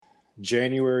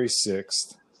January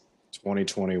 6th,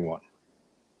 2021.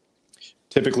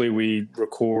 Typically, we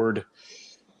record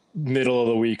middle of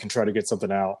the week and try to get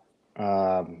something out.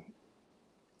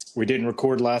 We didn't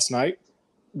record last night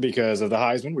because of the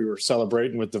Heisman. We were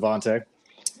celebrating with Devontae.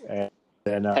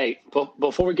 Hey,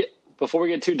 before we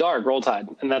get too dark, Roll Tide,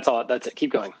 and that's all. That's it.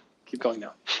 Keep going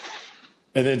now.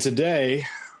 And then today,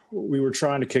 we were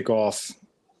trying to kick off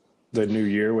the new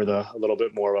year with a little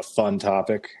bit more of a fun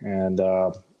topic, and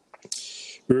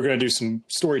we were going to do some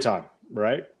story time,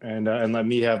 right? And let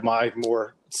me have my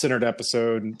more centered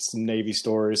episode, and some Navy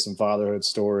stories, some fatherhood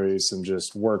stories, some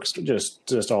just works,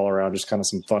 just all around, just kind of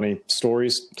some funny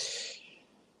stories.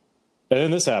 And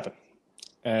then this happened,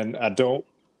 and I don't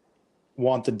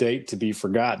want the date to be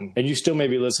forgotten. And you still may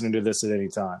be listening to this at any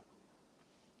time,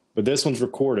 but this one's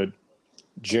recorded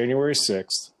January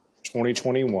 6th,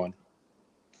 2021.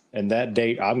 And that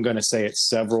date, I'm going to say it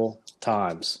several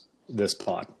times this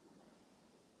pod.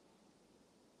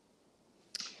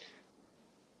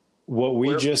 What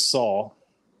we just saw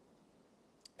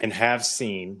and have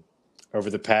seen over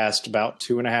the past about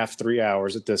 2.5, 3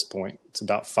 hours at this point, it's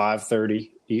about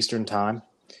 5:30 Eastern time,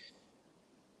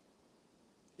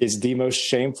 is the most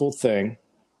shameful thing,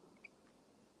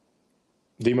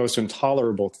 the most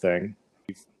intolerable thing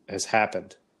has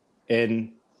happened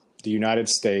in the United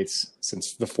States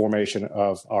since the formation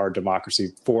of our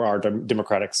democracy, for our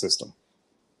democratic system.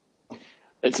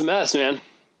 It's a mess, man.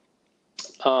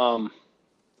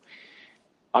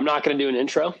 I'm not going to do an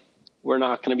intro. We're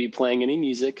not going to be playing any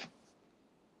music.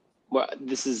 Well,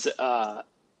 this is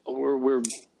we're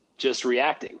just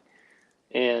reacting,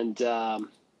 and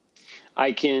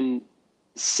I can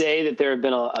say that there have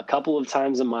been a couple of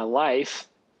times in my life,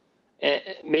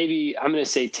 maybe I'm going to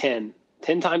say 10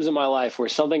 times in my life, where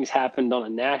something's happened on a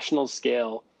national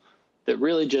scale that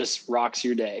really just rocks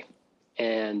your day,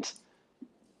 and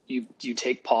you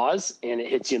take pause and it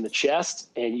hits you in the chest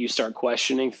and you start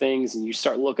questioning things and you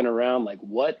start looking around like,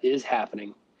 what is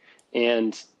happening?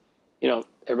 And,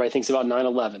 everybody thinks about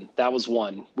 9/11. That was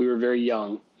one. We were very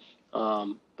young.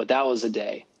 But that was a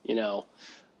day,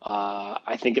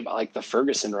 I think about like the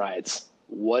Ferguson riots.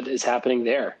 What is happening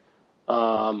there?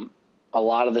 A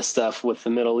lot of the stuff with the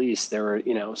Middle East, there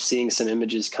were, seeing some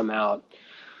images come out.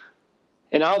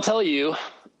 And I'll tell you,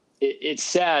 it's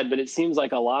sad, but it seems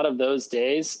like a lot of those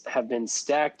days have been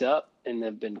stacked up and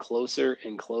have been closer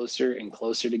and closer and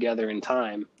closer together in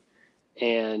time.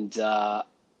 And,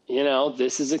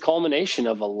 this is a culmination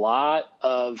of a lot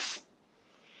of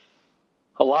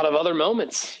other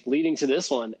moments leading to this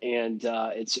one. And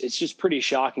it's just pretty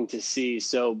shocking to see.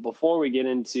 So before we get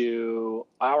into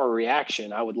our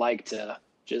reaction, I would like to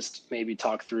just maybe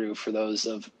talk through, for those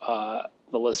of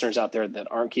the listeners out there that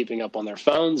aren't keeping up on their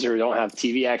phones or don't have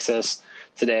TV access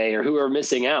today, or who are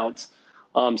missing out,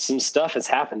 some stuff has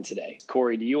happened today.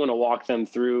 Corey, do you want to walk them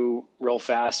through real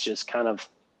fast, just kind of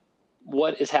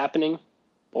what is happening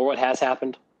or what has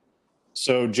happened?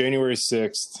 So January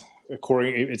 6th,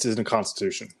 it's in the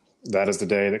Constitution. That is the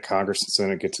day that Congress and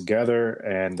Senate get together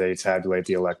and they tabulate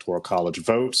the Electoral College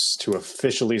votes to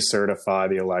officially certify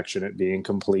the election at being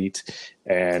complete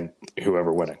and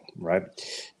whoever winning, right?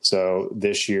 So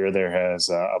this year there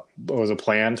was a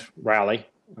planned rally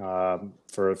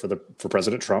for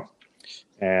President Trump.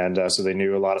 And so they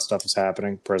knew a lot of stuff was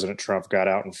happening. President Trump got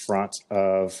out in front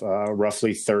of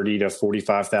roughly 30 to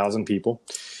 45,000 people.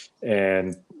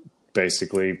 And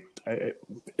basically, the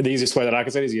easiest way that I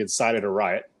can say it is he incited a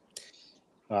riot,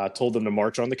 told them to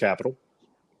march on the Capitol.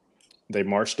 They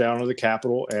marched down to the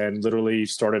Capitol and literally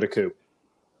started a coup.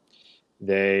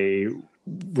 They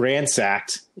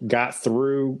ransacked, got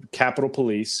through Capitol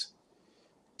Police.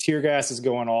 Tear gas is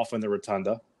going off in the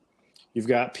rotunda. You've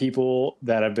got people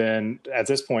that have been, at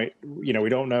this point, we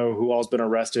don't know who all's been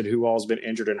arrested, who all's been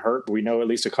injured and hurt, but we know at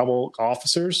least a couple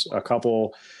officers, a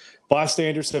couple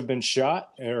bystanders have been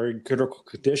shot or in critical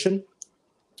condition.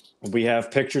 We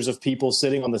have pictures of people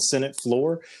sitting on the Senate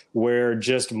floor where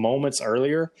just moments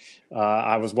earlier,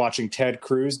 I was watching Ted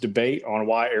Cruz debate on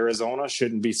why Arizona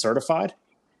shouldn't be certified,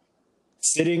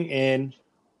 sitting in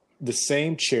the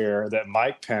same chair that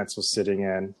Mike Pence was sitting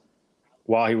in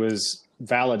while he was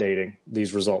validating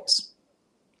these results.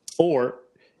 Or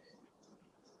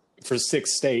for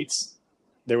 6 states,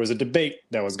 there was a debate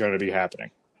that was going to be happening,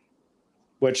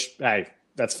 which, hey,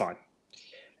 that's fine.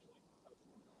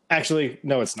 Actually,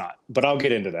 no, it's not, but I'll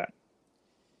get into that.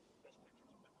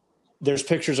 There's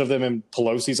pictures of them in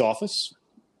Pelosi's office.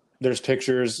 There's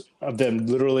pictures of them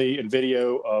literally in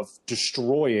video of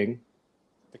destroying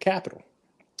the Capitol,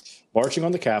 marching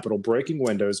on the Capitol, breaking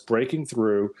windows, breaking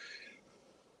through,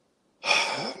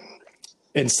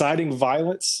 inciting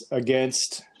violence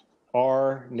against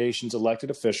our nation's elected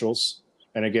officials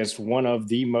and against one of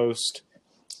the most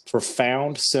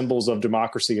profound symbols of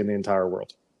democracy in the entire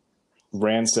world,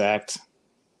 ransacked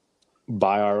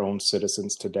by our own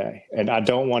citizens today. And I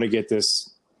don't want to get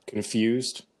this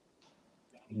confused.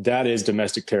 That is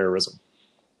domestic terrorism.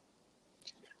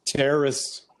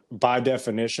 Terrorists, by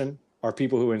definition, are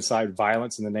people who incite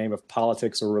violence in the name of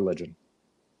politics or religion.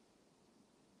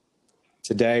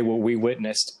 Today, what we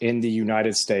witnessed in the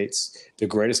United States, the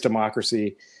greatest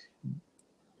democracy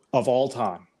of all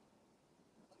time,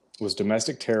 was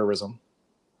domestic terrorism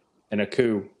and a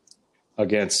coup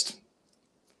against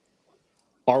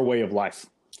our way of life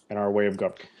and our way of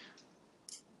government.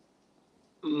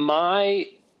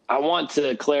 I want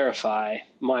to clarify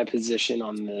my position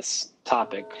on this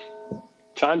topic.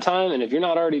 Chime time, and if you're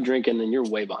not already drinking, then you're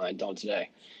way behind on today.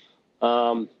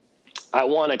 I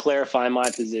want to clarify my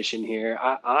position here.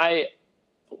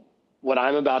 What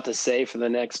I'm about to say for the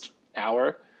next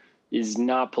hour is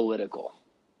not political.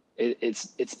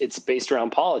 It's based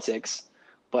around politics,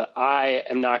 but I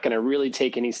am not going to really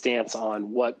take any stance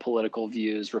on what political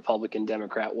views, Republican,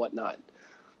 Democrat, whatnot.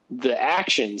 The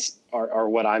actions are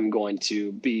what I'm going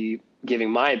to be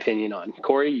giving my opinion on.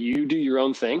 Corey, you do your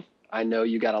own thing. I know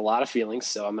you got a lot of feelings,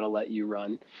 so I'm going to let you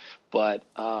run. But,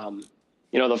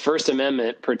 the First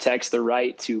Amendment protects the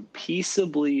right to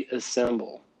peaceably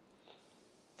assemble.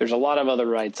 There's a lot of other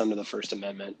rights under the First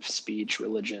Amendment, speech,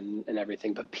 religion, and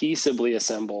everything, but peaceably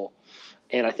assemble.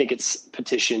 And I think it's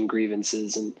petition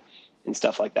grievances and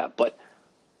stuff like that. But,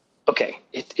 okay,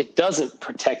 it doesn't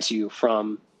protect you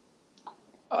from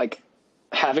like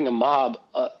having a mob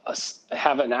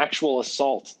have an actual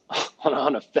assault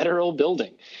on a federal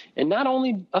building. And not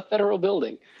only a federal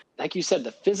building, like you said,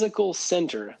 the physical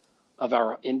center of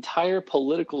our entire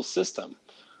political system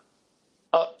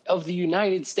of the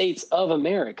United States of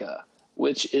America,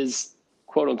 which is,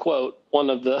 quote unquote, one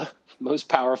of the most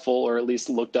powerful, or at least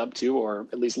looked up to, or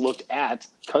at least looked at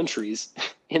countries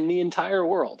in the entire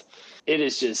world. It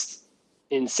is just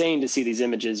insane to see these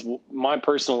images. My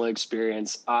personal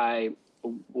experience, I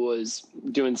was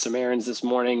doing some errands this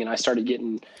morning and I started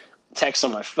getting texts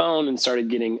on my phone and started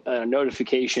getting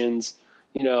notifications,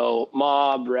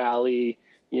 mob rally,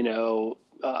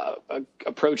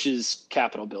 approaches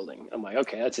Capitol building. I'm like,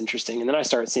 okay, that's interesting. And then I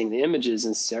start seeing the images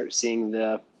and start seeing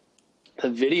the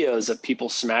videos of people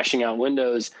smashing out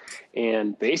windows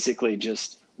and basically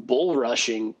just bull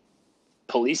rushing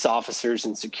police officers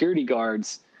and security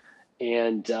guards.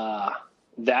 And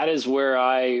that is where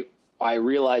I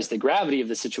realized the gravity of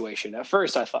the situation. At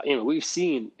first, I thought, we've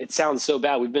seen, it sounds so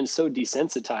bad. We've been so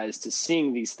desensitized to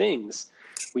seeing these things.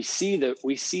 We see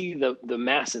the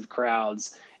massive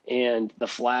crowds and the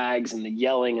flags and the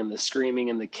yelling and the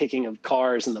screaming and the kicking of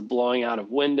cars and the blowing out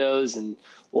of windows and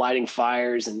lighting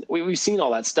fires. And we've seen all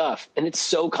that stuff. And it's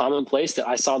so commonplace that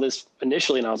I saw this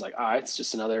initially and I was like, all right, it's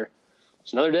just another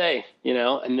day,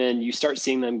 and then you start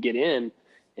seeing them get in.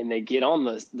 And they get on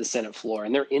the Senate floor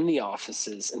and they're in the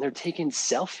offices and they're taking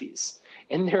selfies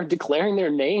and they're declaring their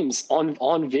names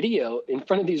on video in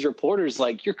front of these reporters.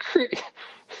 Like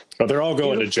but they're all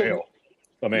going to jail.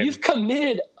 I mean, you've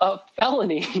committed a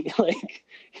felony.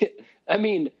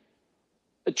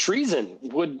 Treason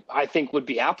would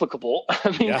be applicable.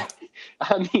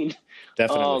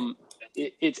 Definitely.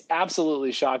 It's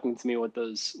absolutely shocking to me what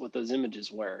those images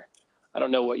were. I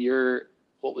don't know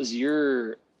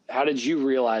how did you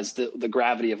realize the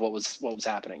gravity of what was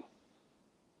happening?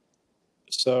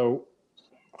 So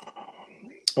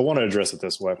I want to address it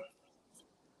this way.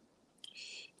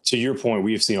 To your point,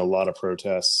 we've seen a lot of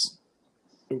protests.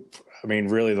 I mean,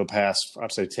 really the past,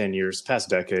 I'd say 10 years, past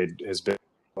decade has been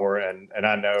more. And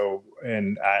I know,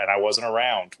 and I wasn't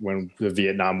around when the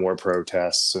Vietnam War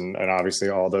protests and obviously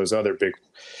all those other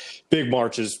big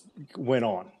marches went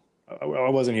on. I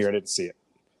wasn't here. I didn't see it.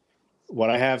 What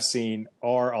I have seen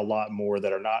are a lot more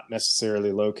that are not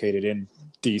necessarily located in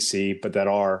DC, but that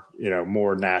are,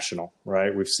 more national,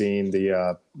 right? We've seen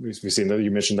you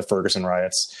mentioned the Ferguson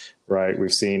riots, right?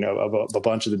 We've seen a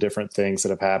bunch of the different things that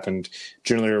have happened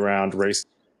generally around race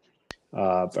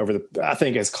I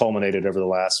think has culminated over the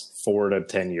last 4 to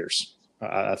 10 years.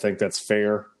 I think that's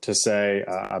fair to say.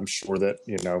 I'm sure that,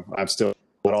 I'm still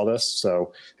at all this.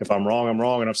 So if I'm wrong, I'm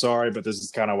wrong and I'm sorry, but this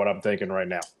is kind of what I'm thinking right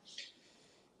now.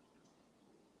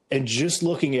 And just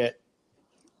looking at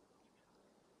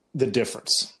the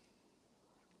difference.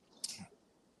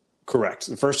 Correct.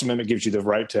 The First Amendment gives you the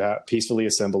right to peacefully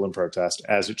assemble and protest,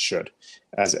 as it should,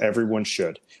 as everyone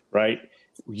should, right?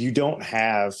 You don't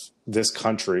have this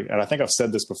country, and I think I've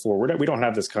said this before, we don't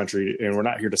have this country, and we're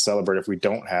not here to celebrate if we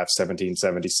don't have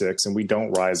 1776, and we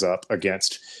don't rise up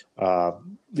against,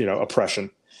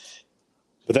 oppression.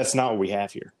 But that's not what we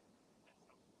have here.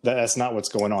 That's not what's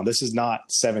going on. This is not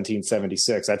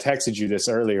 1776. I texted you this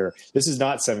earlier. This is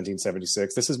not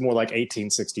 1776. This is more like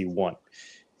 1861.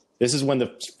 This is when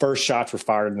the first shots were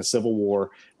fired in the Civil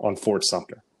War on Fort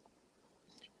Sumter.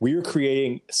 We are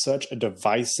creating such a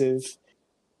divisive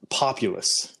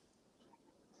populace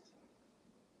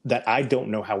that I don't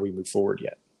know how we move forward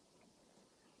yet.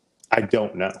 I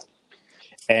don't know.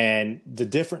 And the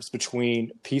difference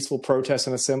between peaceful protest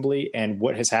and assembly and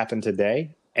what has happened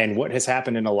today and what has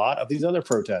happened in a lot of these other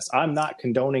protests, I'm not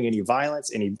condoning any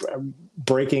violence, any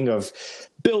breaking of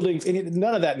buildings.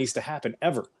 None of that needs to happen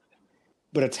ever.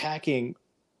 But attacking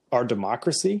our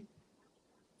democracy,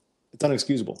 it's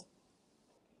unexcusable.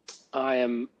 I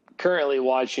am currently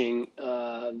watching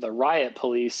the riot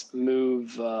police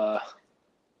move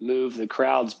the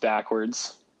crowds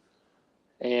backwards.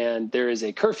 And there is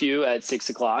a curfew at 6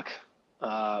 o'clock,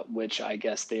 which I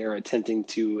guess they are attempting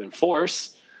to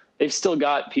enforce. They've still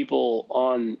got people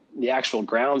on the actual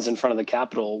grounds in front of the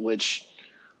Capitol, which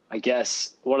I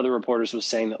guess one of the reporters was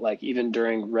saying that, like, even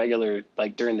during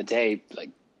during the day,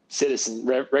 like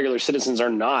regular citizens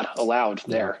are not allowed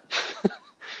there.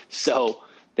 So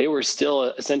they were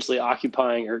still essentially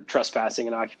occupying or trespassing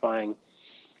and occupying,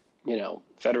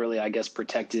 federally, I guess,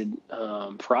 protected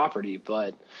property.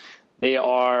 But they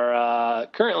are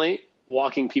currently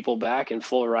walking people back in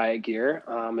full riot gear.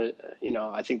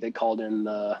 I think they called in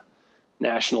the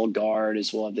National Guard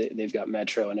as well. They've got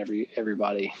Metro and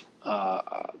everybody,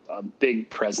 a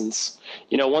big presence.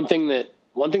 One thing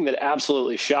that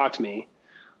absolutely shocked me.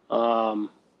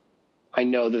 I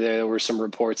know that there were some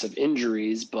reports of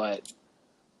injuries, but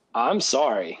I'm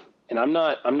sorry, and I'm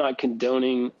not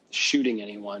condoning shooting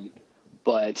anyone,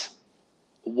 but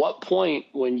what point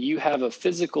when you have a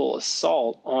physical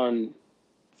assault on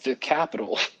the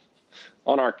Capitol,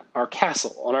 on our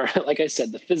castle, on our, like I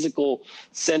said, the physical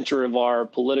center of our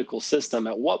political system,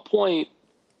 at what point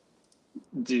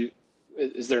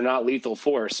is there not lethal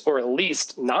force, or at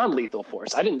least non-lethal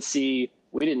force?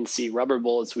 We didn't see rubber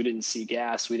bullets. We didn't see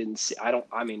gas.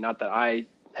 Not that I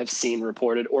have seen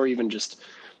reported or even just,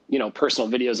 personal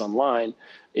videos online.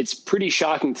 It's pretty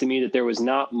shocking to me that there was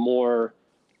not more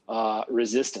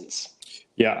resistance.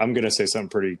 Yeah, I'm going to say something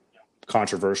pretty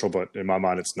controversial, but in my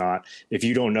mind, it's not. If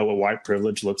you don't know what white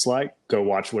privilege looks like, go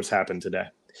watch what's happened today.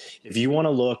 If you want to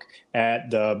look at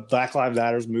the Black Lives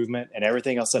Matter movement and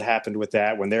everything else that happened with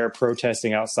that, when they're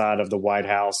protesting outside of the White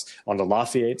House on the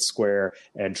Lafayette Square,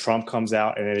 and Trump comes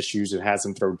out and issues and has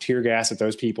them throw tear gas at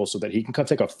those people so that he can come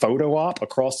take a photo op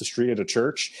across the street at a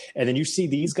church, and then you see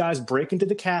these guys break into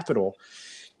the Capitol,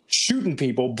 shooting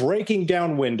people, breaking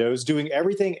down windows, doing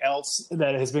everything else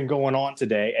that has been going on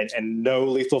today, and no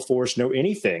lethal force, no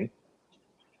anything.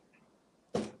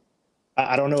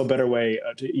 I don't know a better way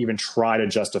to even try to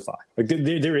justify. Like,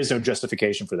 there is no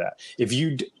justification for that. If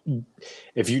you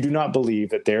do not believe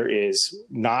that there is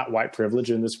not white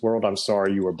privilege in this world, I'm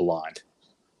sorry, you are blind.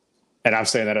 And I'm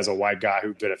saying that as a white guy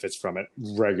who benefits from it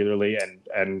regularly.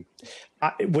 And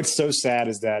what's so sad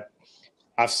is that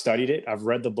I've studied it. I've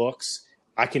read the books.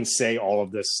 I can say all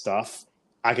of this stuff.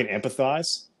 I can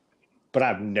empathize, but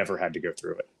I've never had to go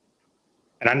through it.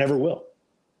 And I never will.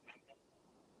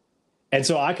 And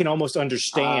so I can almost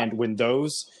understand when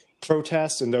those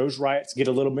protests and those riots get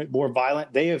a little bit more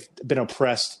violent. They have been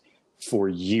oppressed for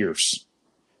years,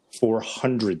 for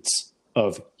hundreds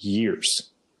of years.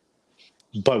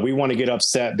 But we want to get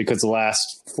upset because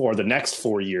the next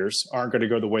 4 years aren't going to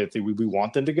go the way that we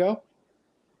want them to go.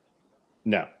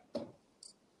 No,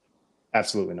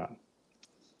 absolutely not.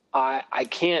 I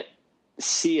can't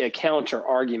see a counter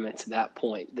argument to that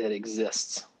point that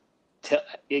exists.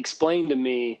 Explain to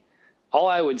me. All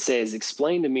I would say is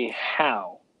explain to me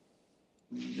how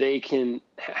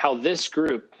this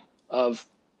group of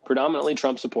predominantly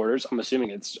Trump supporters, I'm assuming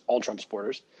it's all Trump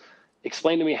supporters,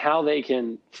 explain to me how they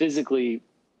can physically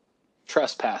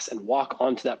trespass and walk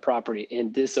onto that property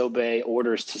and disobey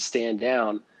orders to stand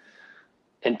down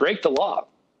and break the law.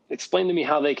 Explain to me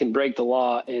how they can break the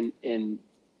law and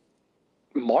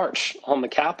march on the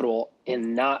Capitol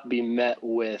and not be met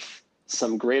with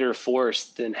some greater force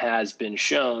than has been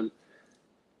shown.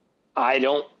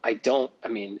 Explain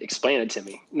it to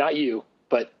me, not you,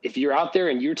 but if you're out there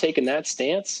and you're taking that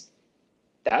stance,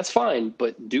 that's fine.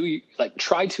 But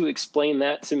try to explain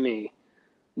that to me,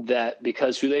 that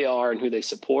because who they are and who they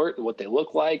support and what they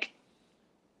look like,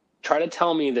 try to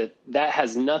tell me that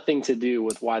has nothing to do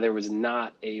with why there was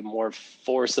not a more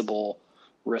forcible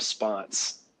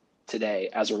response today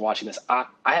as we're watching this. A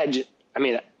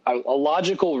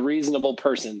logical, reasonable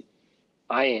person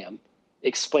I am.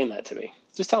 Explain that to me.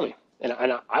 Just tell me. And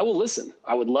I will listen.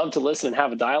 I would love to listen and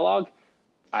have a dialogue,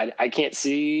 I can't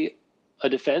see a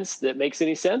defense that makes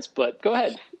any sense, but go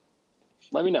ahead.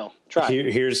 Let me know. Try.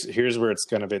 Here's where it's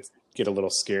going to get a little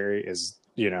scary is,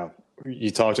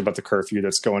 you talked about the curfew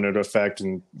that's going into effect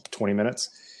in 20 minutes,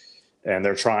 and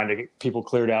they're trying to get people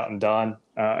cleared out and done.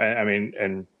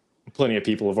 And plenty of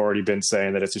people have already been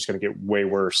saying that it's just going to get way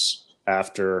worse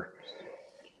after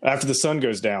the sun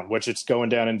goes down, which it's going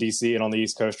down in DC and on the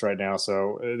East Coast right now.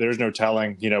 So there's no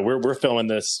telling. We're filming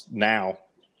this now,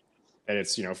 and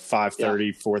it's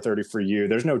 5:30, 4:30 for you.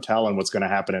 There's no telling what's going to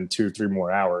happen in 2-3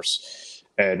 more hours.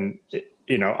 And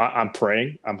I'm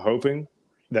praying, I'm hoping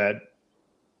that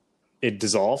it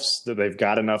dissolves, that they've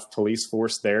got enough police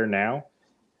force there now.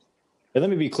 And let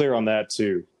me be clear on that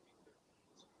too.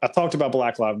 I talked about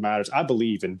Black Lives Matter. I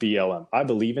believe in BLM. I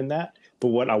believe in that. But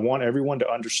what I want everyone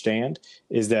to understand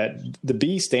is that the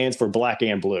B stands for black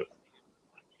and blue.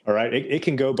 All right. It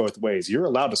can go both ways. You're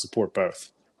allowed to support both.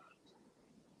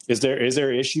 Is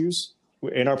there issues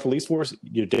in our police force?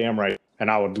 You're damn right.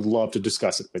 And I would love to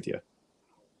discuss it with you.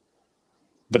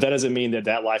 But that doesn't mean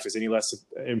that life is any less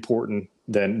important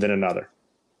than another.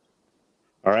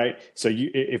 All right. So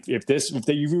if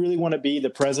you really want to be the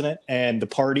president and the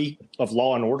party of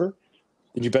law and order,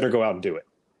 then you better go out and do it,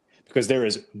 because there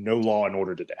is no law and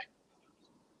order today.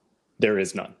 There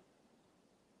is none.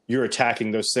 You're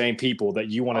attacking those same people that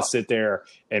you want to sit there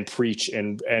and preach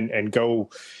and go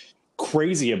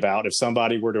crazy about if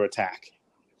somebody were to attack.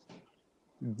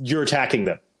 You're attacking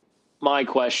them. My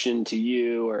question to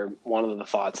you, or one of the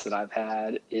thoughts that I've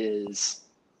had, is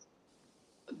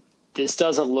this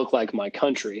doesn't look like my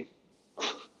country.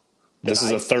 This is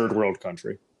a third world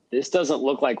country. This doesn't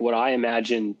look like what I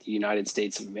imagine the United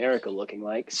States of America looking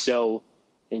like. So,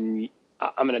 I'm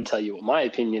going to tell you what my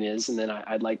opinion is, and then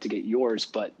I'd like to get yours.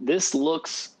 But this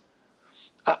looks,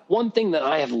 one thing that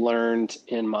I have learned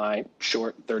in my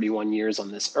short 31 years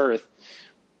on this earth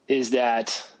is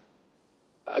that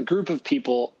a group of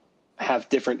people have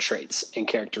different traits and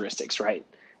characteristics, right?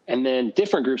 And then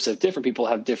different groups of different people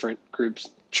have different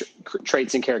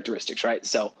traits and characteristics, right?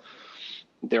 So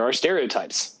there are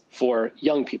stereotypes for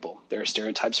young people. There are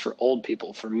stereotypes for old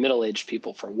people, for middle-aged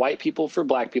people, for white people, for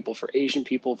black people, for Asian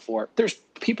people, there's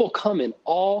people come in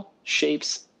all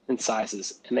shapes and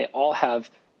sizes, and they all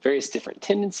have various different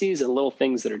tendencies and little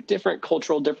things that are different,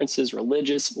 cultural differences,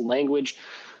 religious, language,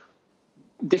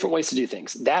 different ways to do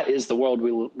things. That is the world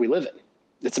we live in.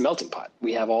 It's a melting pot.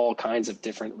 We have all kinds of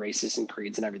different races and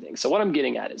creeds and everything. So what I'm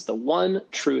getting at is the one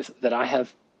truth that I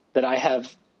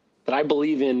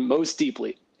believe in most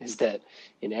deeply is that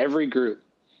in every group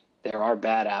there are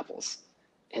bad apples,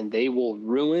 and they will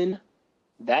ruin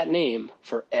that name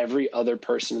for every other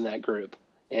person in that group.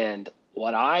 And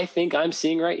what I think I'm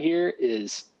seeing right here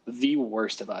is the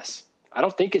worst of us. I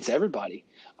don't think it's everybody.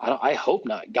 I hope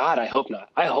not. God, I hope not.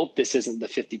 I hope this isn't the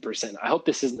 50%. I hope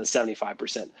this isn't the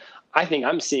 75%. I think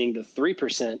I'm seeing the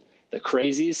 3%, the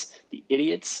crazies, the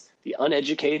idiots, the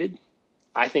uneducated.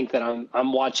 I think that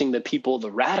I'm watching the people,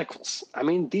 the radicals. I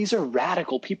mean, these are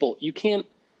radical people. You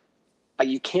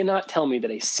cannot tell me that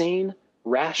a sane,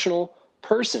 rational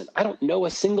person, I don't know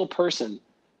a single person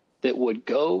that would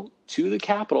go to the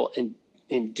Capitol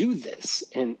and do this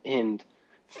and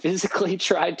physically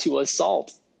try to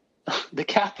assault the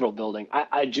Capitol building.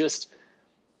 I just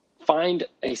find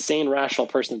a sane, rational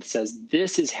person that says,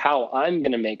 this is how I'm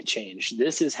going to make change.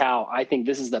 This is how I think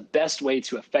this is the best way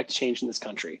to affect change in this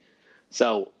country.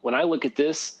 So when I look at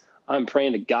this, I'm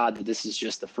praying to God that this is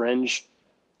just the fringe,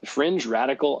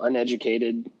 radical,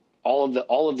 uneducated, all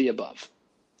of the above,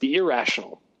 the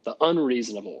irrational, the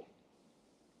unreasonable.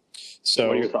 So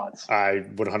what are your thoughts? I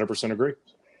would 100% agree.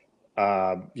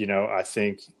 I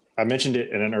think I mentioned it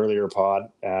in an earlier pod,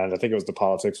 and I think it was the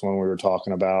politics when we were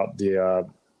talking about the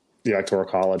Electoral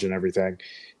College and everything.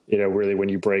 Really, when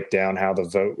you break down how the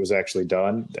vote was actually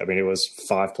done, I mean, it was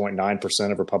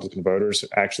 5.9% of Republican voters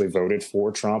actually voted for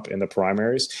Trump in the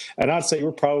primaries. And I'd say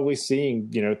we're probably seeing,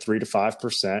 3 to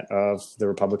 5% of the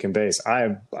Republican base.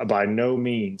 I by no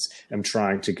means am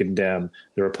trying to condemn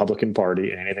the Republican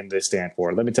Party and anything they stand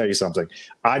for. Let me tell you something.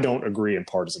 I don't agree in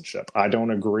partisanship. I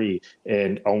don't agree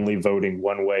in only voting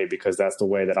one way because that's the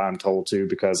way that I'm told to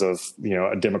because of,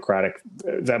 a Democratic,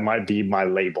 that might be my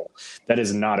label. That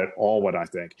is not at all what I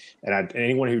think. And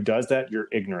anyone who does that, you're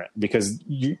ignorant, because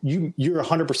you're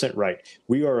 100% right.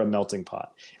 We are a melting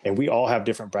pot, and we all have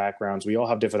different backgrounds. We all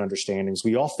have different understandings.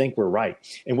 We all think we're right.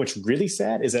 And what's really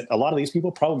sad is that a lot of these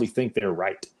people probably think they're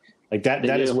right. Like that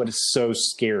is what is so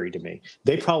scary to me.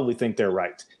 They probably think they're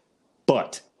right,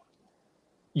 but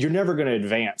you're never going to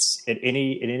advance in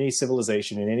any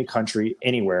civilization, in any country,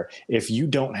 anywhere, if you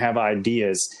don't have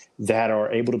ideas that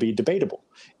are able to be debatable.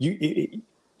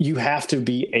 you have to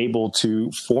be able to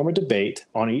form a debate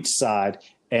on each side.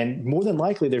 And more than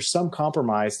likely, there's some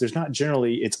compromise. There's not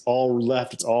generally it's all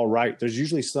left, it's all right. There's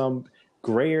usually some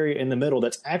gray area in the middle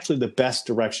that's actually the best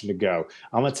direction to go.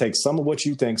 I'm going to take some of what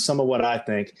you think, some of what I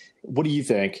think. What do you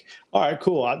think? All right,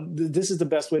 cool. This is the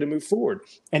best way to move forward.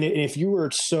 And if you were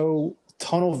so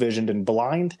tunnel visioned and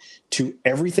blind to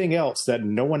everything else that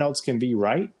no one else can be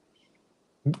right,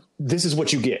 this is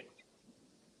what you get.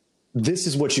 This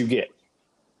is what you get.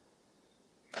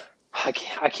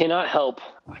 I cannot help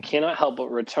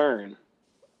but return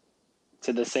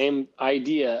to the same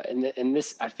idea. And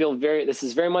this, I feel this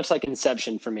is very much like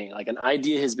Inception for me. Like an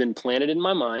idea has been planted in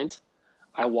my mind.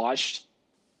 I watched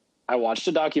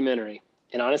a documentary.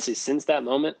 And honestly, since that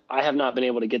moment, I have not been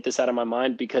able to get this out of my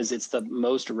mind because it's the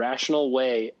most rational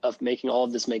way of making all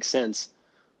of this make sense.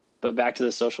 But back to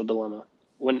the social dilemma.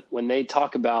 When they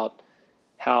talk about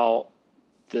how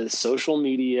the social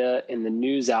media and the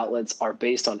news outlets are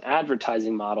based on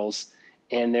advertising models,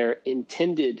 and they're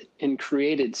intended and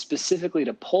created specifically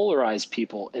to polarize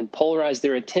people and polarize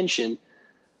their attention,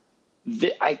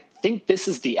 I think this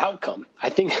is the outcome. I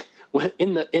think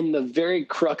in the very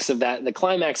crux of that, the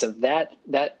climax of that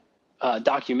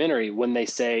documentary, when they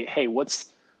say, "Hey,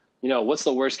 what's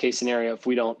the worst case scenario if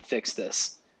we don't fix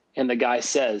this?" And the guy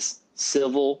says,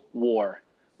 "Civil war."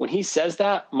 When he says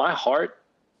that, my heart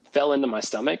fell into my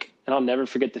stomach, and I'll never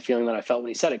forget the feeling that I felt when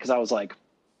he said it, because I was like,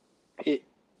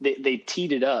 they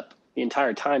teed it up the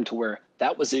entire time to where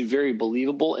that was a very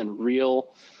believable and real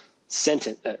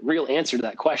sentence, real answer to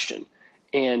that question.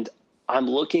 And I'm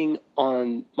looking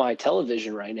on my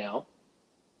television right now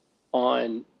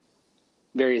on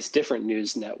various different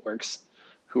news networks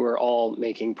who are all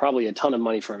making probably a ton of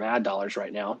money from ad dollars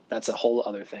right now. That's a whole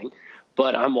other thing.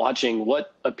 But I'm watching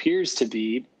what appears to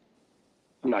be,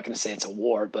 I'm not going to say it's a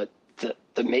war, but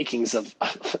the makings of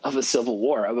a civil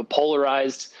war, of a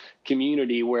polarized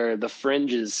community where the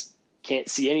fringes can't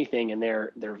see anything and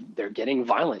they're getting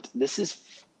violent.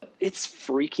 It's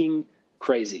freaking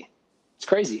crazy. It's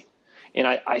crazy. And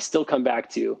I still come back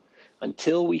to,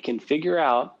 until we can figure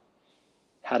out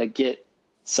how to get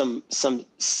some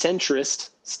centrist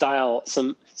style,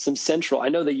 some central. I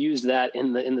know they used that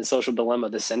in the social dilemma,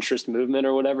 the centrist movement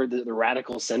or whatever, the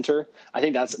radical center. I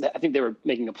think they were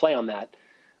making a play on that.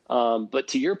 But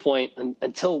to your point,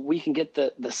 until we can get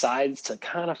the sides to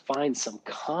kind of find some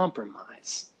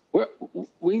compromise,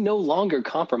 we no longer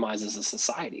compromise as a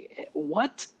society.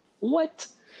 What?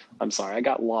 I'm sorry, I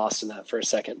got lost in that for a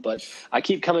second, but I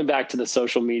keep coming back to the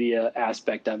social media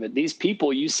aspect of it. These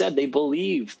people, you said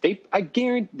I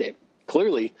guarantee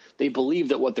clearly they believe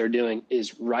that what they're doing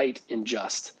is right and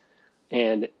just.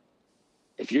 And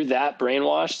if you're that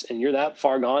brainwashed and you're that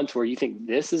far gone to where you think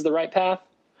this is the right path,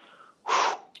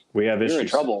 we have issues. You're in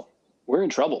trouble. We're in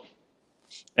trouble.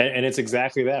 And it's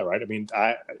exactly that, right? I mean,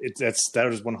 that is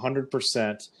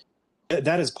 100%.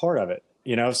 That is part of it.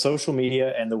 Social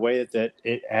media and the way that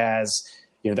it has,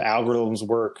 the algorithms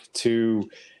work to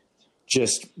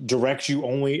just direct you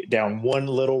only down one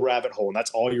little rabbit hole. And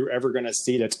that's all you're ever going to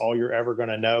see. That's all you're ever going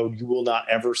to know. You will not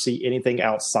ever see anything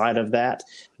outside of that.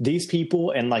 These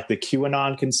people and like the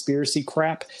QAnon conspiracy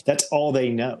crap, that's all they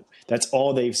know. That's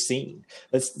all they've seen.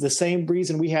 That's the same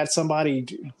reason we had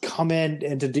somebody come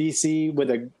into D.C. with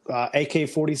a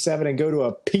AK-47 and go to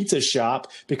a pizza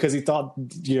shop because he thought,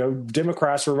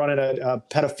 Democrats were running a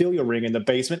pedophilia ring in the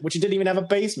basement, which he didn't even have a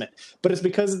basement. But it's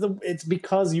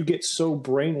because you get so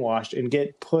brainwashed and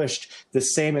get pushed the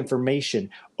same information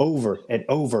over and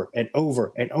over and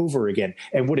over and over again.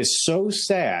 And what is so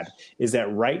sad is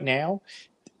that right now,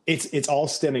 it's all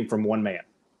stemming from one man.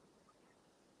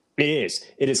 It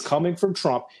is coming from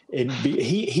Trump, and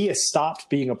he has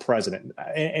stopped being a president.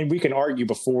 And we can argue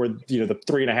before the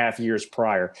 3.5 years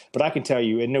prior, but I can tell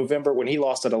you in November when he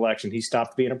lost that election, he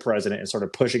stopped being a president and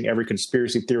started pushing every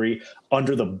conspiracy theory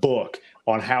under the book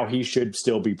on how he should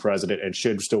still be president and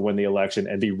should still win the election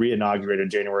and be reinaugurated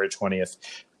January 20th.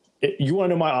 You want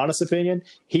to know my honest opinion?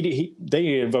 They need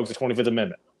to invoke the 25th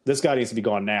Amendment. This guy needs to be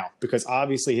gone now because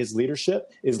obviously his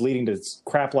leadership is leading to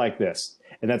crap like this,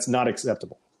 and that's not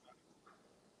acceptable.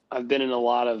 I've been in a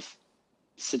lot of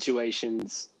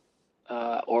situations,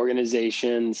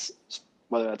 organizations,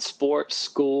 whether that's sports,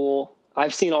 school.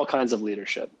 I've seen all kinds of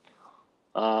leadership.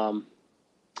 Again,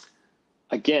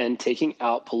 taking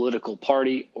out political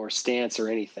party or stance or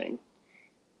anything.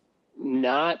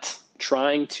 Not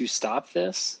trying to stop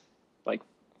this, like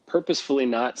purposefully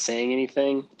not saying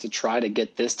anything to try to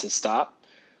get this to stop.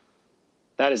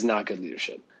 That is not good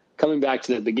leadership. Coming back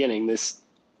to the beginning, this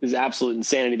is absolute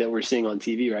insanity that we're seeing on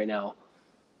TV right now.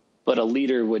 But a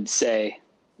leader would say,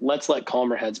 let's let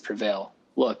calmer heads prevail.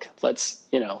 look,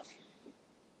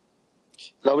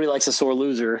 nobody likes a sore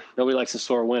loser. Nobody likes a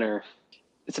sore winner.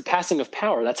 It's a passing of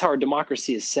power. That's how our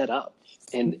democracy is set up.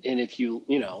 And if you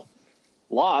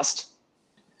lost,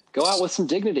 go out with some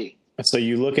dignity. So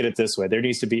you look at it this way: there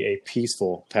needs to be a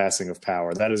peaceful passing of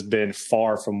power. That has been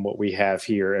far from what we have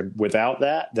here. And without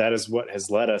that, that is what has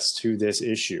led us to this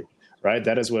issue, right?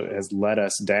 That is what has led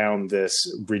us down this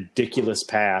ridiculous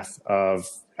path of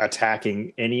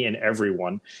attacking any and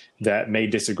everyone that may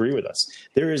disagree with us.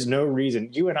 There is no reason.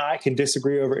 You and I can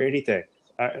disagree over anything,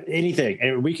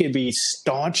 and we could be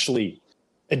staunchly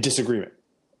in disagreement.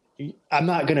 I'm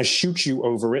not going to shoot you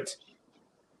over it.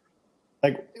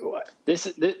 Like this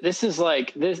is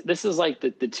like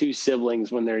the two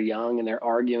siblings when they're young and they're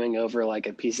arguing over like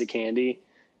a piece of candy,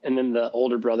 and then the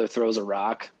older brother throws a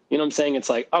rock. You know what I'm saying? It's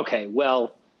like, okay,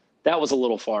 well, that was a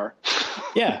little far.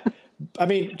 Yeah, I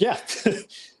mean, yeah,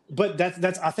 but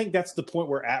that's I think that's the point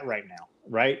we're at right now,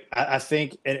 right? I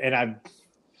think, and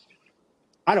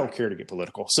I don't care to get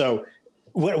political, so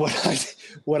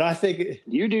what I think,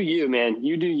 you do you, man,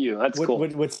 you do you. That's cool.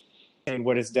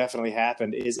 What has definitely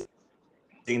happened is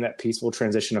that peaceful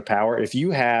transition of power. If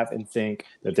you have and think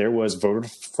that there was voter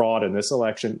fraud in this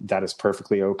election, that is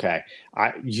perfectly okay.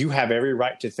 You have every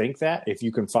right to think that. If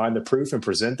you can find the proof and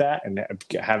present that and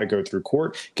have it go through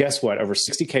court, guess what? Over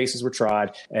 60 cases were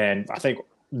tried, and I think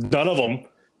none of them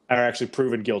are actually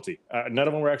proven guilty. None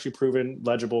of them were actually proven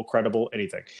legible, credible,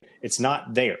 anything. It's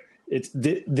not there.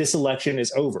 This election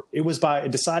is over. It was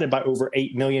decided by over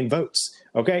 8 million votes.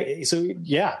 Okay, so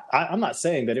yeah, I'm not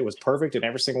saying that it was perfect and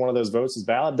every single one of those votes is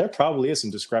valid. There probably is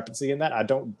some discrepancy in that. I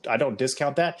don't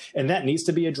discount that, and that needs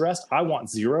to be addressed. I want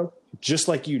zero, just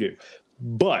like you do.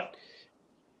 But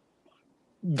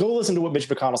go listen to what Mitch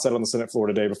McConnell said on the Senate floor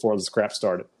today before this crap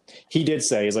started. He did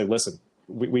say, he's like, listen,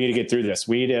 we need to get through this.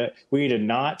 We need to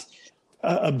not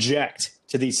object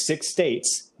to these 6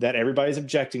 states that everybody's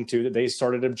objecting to, that they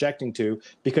started objecting to,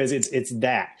 because it's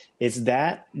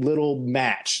that little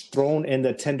match thrown in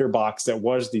the tinderbox that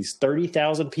was these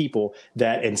 30,000 people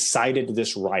that incited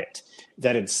this riot,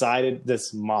 that incited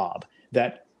this mob,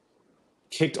 that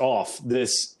kicked off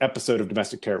this episode of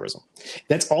domestic terrorism.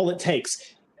 That's all it takes.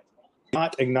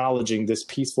 Not acknowledging this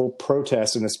peaceful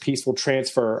protest and this peaceful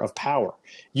transfer of power.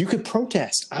 You could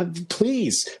protest.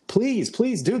 Please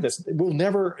do this. We'll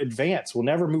never advance. We'll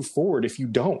never move forward if you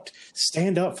don't.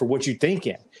 Stand up for what you think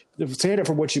in. Stand up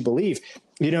for what you believe.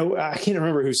 I can't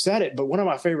remember who said it, but one of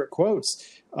my favorite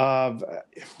quotes of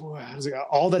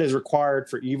all that is required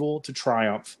for evil to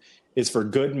triumph is for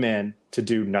good men to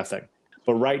do nothing.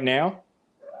 But right now,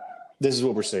 this is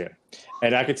what we're seeing.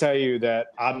 And I can tell you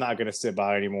that I'm not going to sit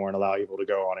by anymore and allow evil to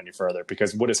go on any further,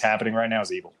 because what is happening right now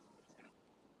is evil.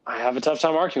 I have a tough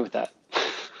time arguing with that.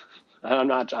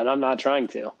 And I'm not trying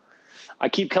to. I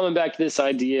keep coming back to this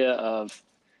idea of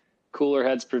cooler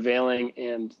heads prevailing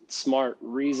and smart,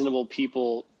 reasonable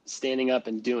people standing up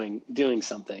and doing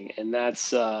something. And that's,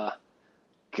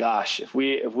 gosh, if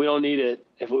we don't need it,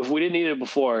 if we didn't need it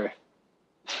before,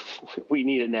 we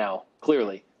need it now.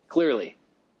 Clearly.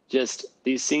 Just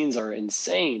these scenes are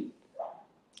insane.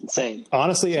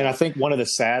 Honestly, and I think one of the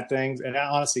sad things, and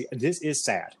honestly, this is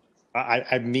sad.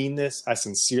 I mean this. I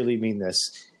sincerely mean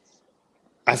this.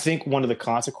 I think one of the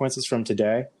consequences from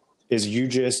today is you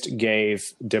just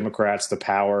gave Democrats the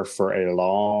power for a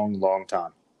long, long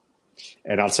time.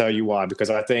 And I'll tell you why, because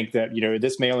I think that,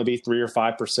 this may only be 3 or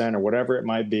 5% or whatever it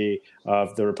might be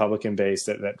of the Republican base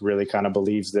that really kind of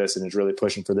believes this and is really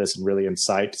pushing for this and really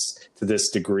incites to this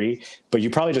degree. But you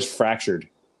probably just fractured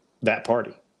that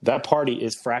party. That party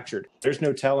is fractured. There's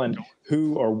no telling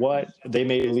who or what they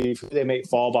may leave, who they may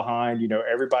fall behind.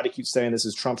 Everybody keeps saying this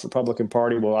is Trump's Republican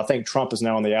Party. Well, I think Trump is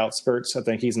now on the outskirts. I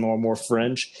think he's more and more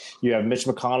fringe. You have Mitch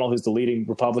McConnell, who's the leading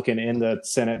Republican in the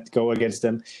Senate, go against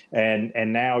him. And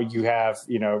now you have,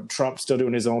 Trump still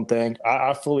doing his own thing.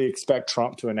 I fully expect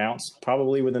Trump to announce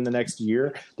probably within the next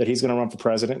year that he's going to run for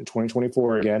president in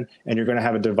 2024 again. And you're going to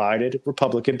have a divided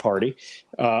Republican Party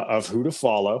of who to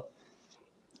follow.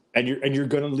 And you're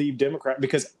going to leave Democrat,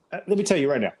 because let me tell you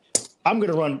right now, I'm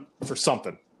going to run for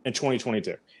something in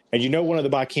 2022. And one of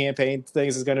my campaign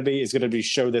things is going to be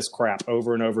show this crap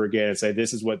over and over again and say,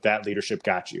 this is what that leadership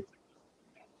got you.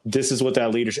 This is what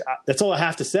that leadership, that's all I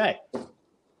have to say.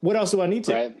 What else do I need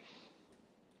to? Right.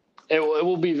 It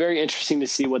will be very interesting to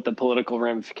see what the political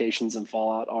ramifications and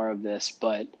fallout are of this.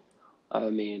 But I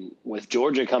mean, with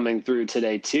Georgia coming through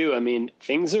today too, I mean,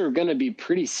 things are going to be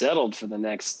pretty settled for the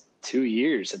next 2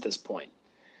 years at this point.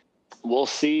 We'll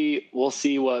see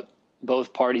what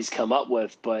both parties come up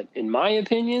with, but in my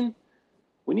opinion,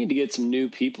 we need to get some new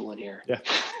people in here. Yeah.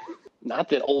 Not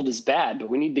that old is bad, but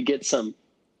we need to get some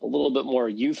a little bit more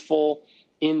youthful,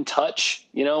 in touch.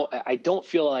 I don't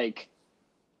feel like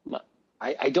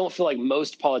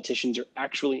most politicians are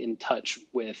actually in touch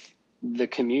with the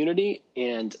community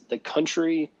and the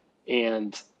country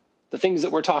and the things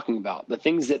that we're talking about, the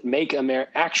things that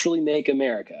actually make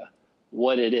America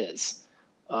what it is.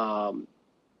 And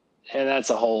that's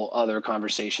a whole other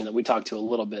conversation that we talked to a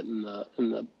little bit in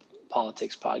the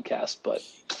politics podcast, but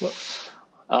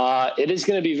it is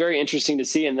going to be very interesting to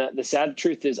see. And the sad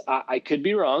truth is I could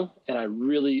be wrong, and I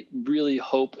really, really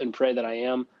hope and pray that I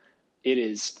am. It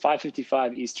is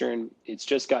 5:55 Eastern. It's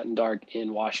just gotten dark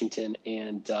in Washington,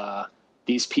 and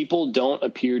these people don't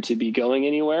appear to be going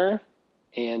anywhere.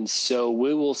 And so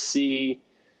we will see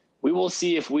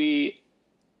if we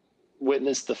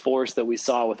witness the force that we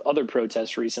saw with other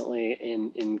protests recently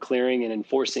in clearing and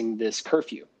enforcing this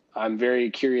curfew. I'm very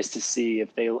curious to see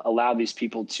if they allow these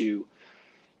people to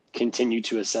continue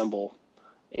to assemble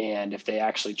and if they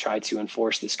actually try to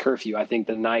enforce this curfew. I think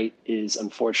the night is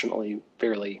unfortunately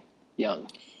fairly young.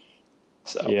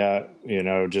 So yeah,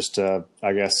 just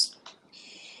I guess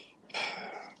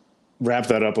wrap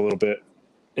that up a little bit.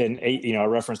 And I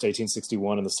referenced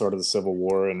 1861 and the start of the Civil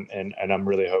War, and I'm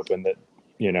really hoping that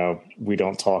we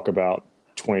don't talk about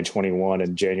 2021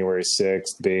 and January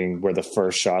 6th being where the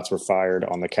first shots were fired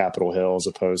on the Capitol Hill as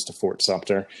opposed to Fort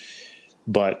Sumter.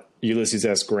 But Ulysses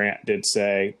S. Grant did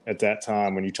say at that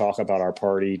time, when you talk about our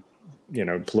party,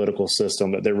 political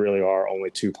system, that there really are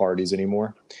only two parties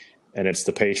anymore, and it's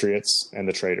the patriots and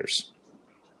the traitors.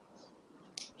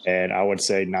 And I would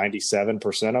say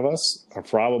 97% of us are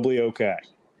probably okay,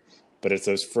 but it's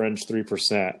those fringe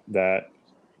 3% that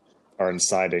are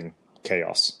inciting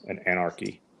chaos and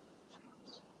anarchy.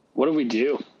 What do we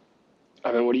do?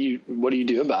 I mean, what do you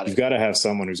do about it? You've got to have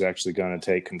someone who's actually going to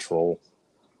take control.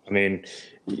 I mean,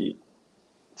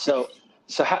 so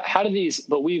how do these?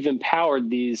 But we've empowered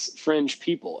these fringe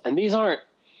people, and these aren't.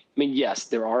 I mean, yes,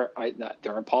 there are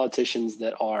politicians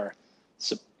that are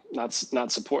not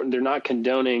supporting. They're not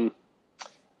condoning.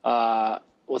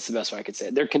 What's the best way I could say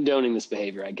it? They're condoning this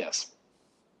behavior, I guess.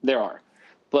 There are,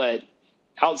 but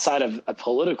outside of a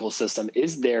political system,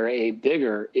 is there a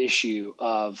bigger issue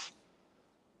of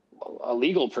a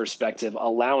legal perspective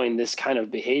allowing this kind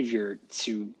of behavior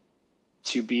to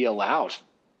be allowed?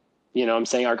 I'm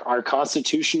saying our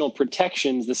constitutional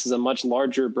protections, this is a much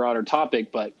larger, broader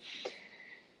topic, but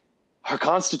our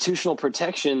constitutional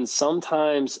protections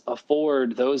sometimes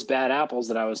afford those bad apples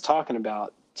that I was talking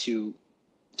about to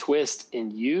twist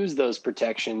and use those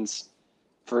protections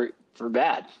for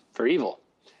bad, for evil.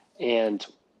 And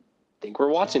I think we're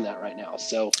watching that right now.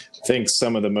 So I think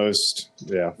some of the most,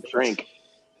 drink.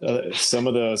 Some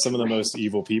of the most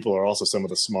evil people are also some of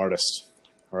the smartest,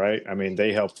 right? I mean,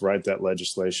 they helped write that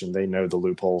legislation. They know the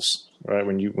loopholes, right?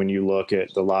 When you look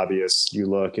at the lobbyists, you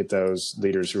look at those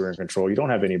leaders who are in control, you don't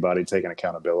have anybody taking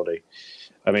accountability.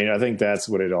 I mean, I think that's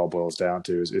what it all boils down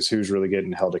to is who's really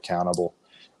getting held accountable.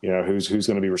 Who's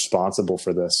going to be responsible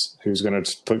for this? Who's going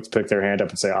to pick their hand up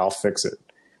and say, I'll fix it.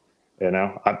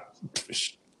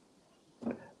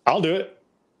 I'll do it.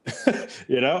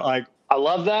 I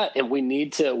love that. And we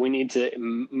need to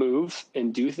move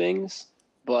and do things.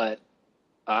 But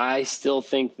I still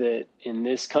think that in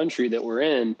this country that we're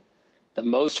in, the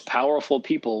most powerful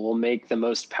people will make the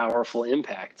most powerful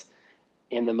impact.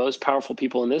 And the most powerful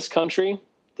people in this country,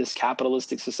 this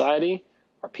capitalistic society,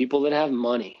 are people that have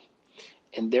money.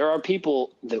 And there are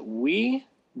people that we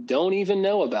don't even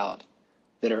know about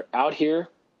that are out here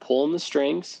pulling the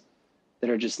strings, that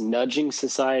are just nudging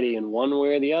society in one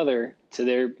way or the other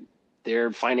to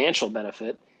their financial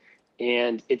benefit.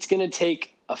 And it's going to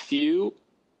take a few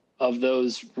of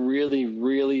those really,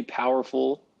 really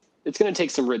powerful. It's going to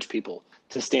take some rich people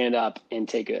to stand up and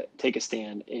take a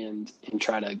stand and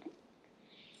try to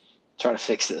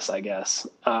fix this, I guess.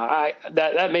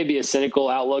 That may be a cynical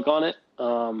outlook on it.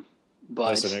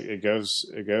 But listen, it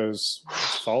goes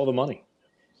follow the money.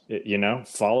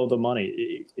 Follow the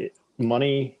money.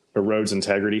 Money erodes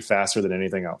integrity faster than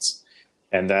anything else.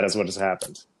 And that is what has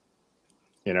happened.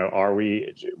 Where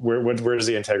is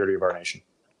the integrity of our nation?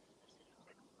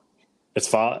 It's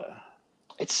so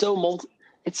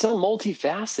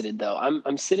multifaceted though.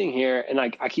 I'm sitting here and I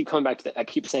keep coming back to that. I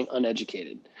keep saying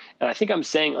uneducated. And I think I'm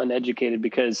saying uneducated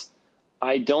because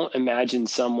I don't imagine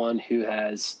someone who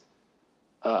has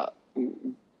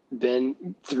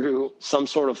been through some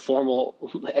sort of formal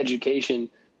education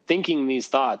thinking these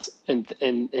thoughts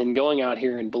and going out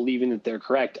here and believing that they're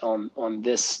correct on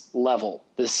this level,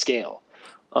 this scale.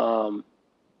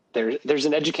 There's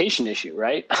an education issue,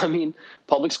 right? I mean,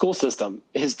 public school system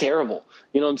is terrible.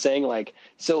 You know what I'm saying?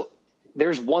 So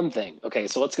there's one thing. Okay,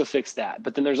 so let's go fix that.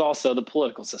 But then there's also the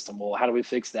political system. Well, how do we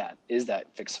fix that? Is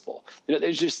that fixable?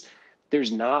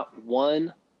 There's not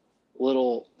one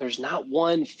there's not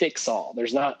one fix all.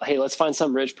 There's not, hey, let's find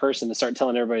some rich person to start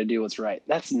telling everybody to do what's right.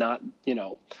 That's not,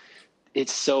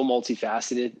 it's so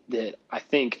multifaceted that I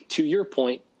think, to your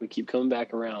point, we keep coming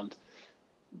back around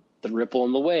the ripple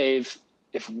and the wave.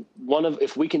 If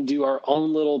we can do our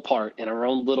own little part in our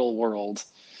own little world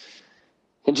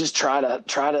and just try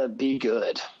to be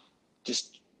good,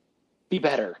 just be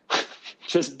better,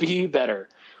 just be better.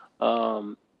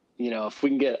 If we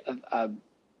can get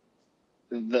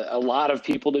a lot of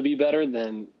people to be better,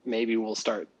 then maybe we'll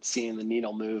start seeing the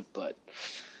needle move. But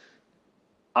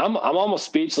I'm almost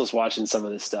speechless watching some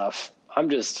of this stuff. I'm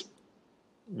just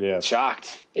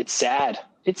shocked. It's sad.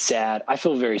 I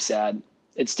feel very sad.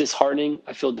 It's disheartening.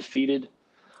 I feel defeated.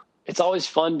 It's always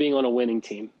fun being on a winning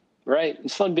team, right?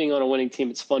 It's fun being on a winning team.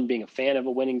 It's fun being a fan of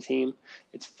a winning team.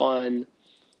 It's fun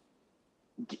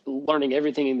learning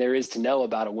everything there is to know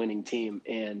about a winning team.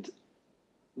 And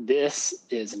this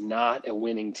is not a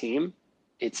winning team.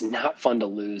 It's not fun to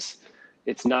lose.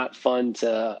 It's not fun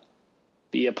to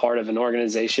be a part of an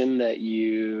organization that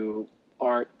you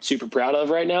aren't super proud of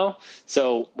right now.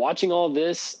 So watching all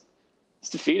this, it's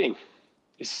defeating.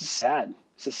 It's just sad.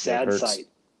 It's a sad sight.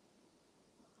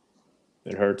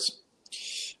 It hurts.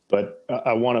 But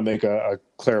I want to make a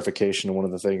clarification to one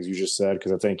of the things you just said,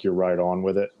 because I think you're right on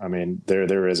with it. I mean,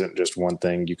 there isn't just one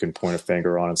thing you can point a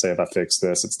finger on and say, if I fix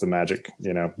this, it's the magic,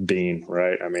 bean,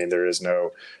 right? I mean, there is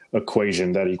no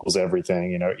equation that equals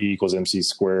everything. E equals MC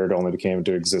squared only came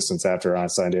into existence after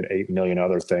Einstein did 8 million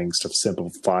other things to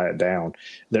simplify it down.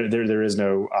 There is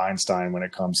no Einstein when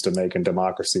it comes to making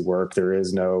democracy work. There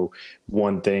is no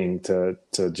one thing to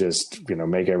just,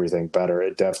 make everything better.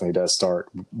 It definitely does start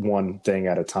one thing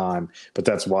at a time, but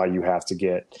that's why you have to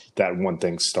get that one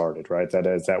thing started, right? That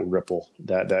is that ripple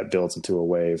that builds into a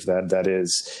wave. That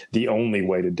is the only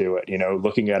way to do it.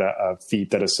 Looking at a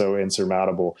feat that is so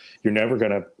insurmountable, you're never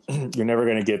going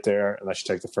to get there unless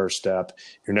you take the first step.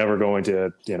 You're never going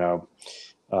to,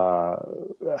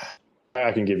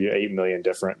 I can give you 8 million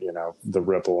different, the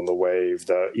ripple and the wave,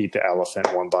 the eat the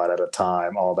elephant one bite at a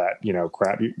time, all that,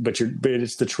 crap. But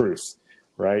it's the truth,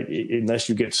 right? Unless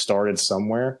you get started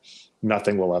somewhere,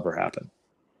 nothing will ever happen.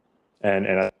 And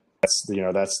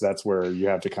that's where you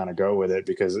have to kind of go with it,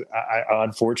 because I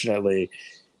unfortunately,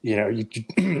 you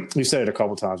said it a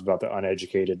couple of times about the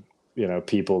uneducated,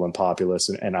 people and populace.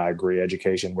 And I agree.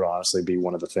 Education would honestly be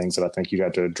one of the things that I think you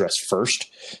have to address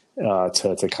first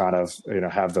to kind of,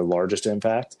 have the largest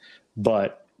impact.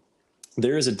 But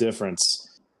there is a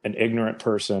difference, an ignorant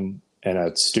person and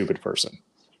a stupid person.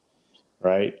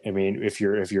 Right. I mean, if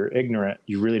you're ignorant,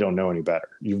 you really don't know any better.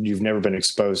 You've never been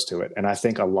exposed to it. And I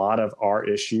think a lot of our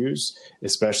issues,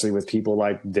 especially with people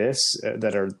like this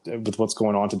that are with what's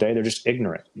going on today, they're just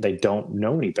ignorant. They don't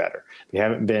know any better. They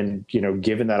haven't been,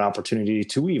 given that opportunity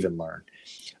to even learn.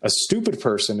 A stupid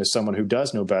person is someone who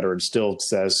does know better and still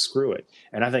says, screw it.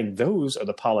 And I think those are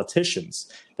the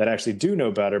politicians that actually do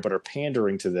know better, but are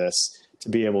pandering to this to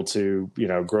be able to,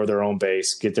 grow their own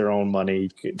base, get their own money,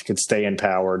 can stay in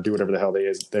power, do whatever the hell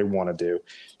they want to do.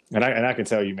 And I can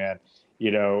tell you, man,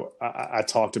 I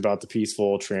talked about the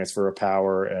peaceful transfer of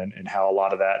power and how a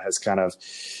lot of that has kind of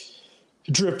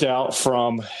dripped out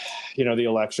from, the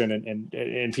election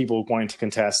and people wanting to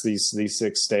contest these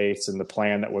 6 states and the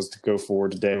plan that was to go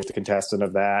forward today with the contestant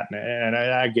of that. And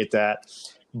I get that.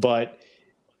 But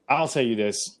I'll tell you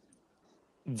this.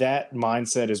 That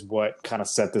mindset is what kind of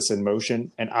set this in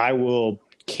motion. And I will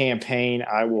campaign,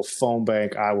 I will phone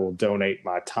bank, I will donate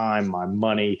my time, my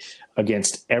money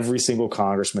against every single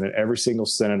congressman and every single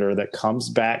senator that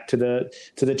comes back to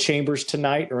the chambers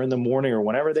tonight or in the morning or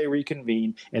whenever they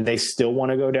reconvene and they still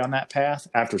want to go down that path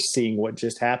after seeing what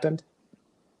just happened.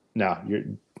 No,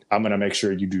 I'm going to make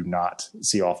sure you do not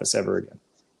see office ever again.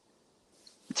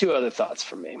 2 other thoughts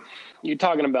from me. You're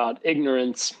talking about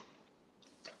ignorance.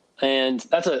 And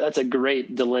that's a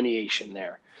great delineation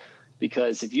there,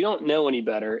 because if you don't know any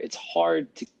better, it's hard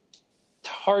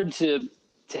to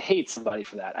hate somebody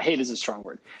for that. I hate is a strong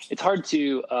word. It's hard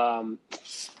to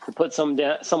put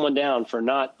someone down for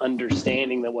not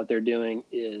understanding that what they're doing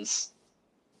is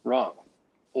wrong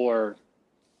or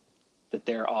that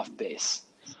they're off base.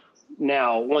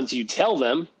 Now, once you tell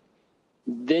them,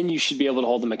 then you should be able to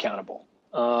hold them accountable.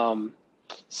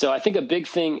 So I think a big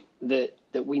thing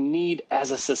that we need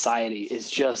as a society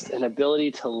is just an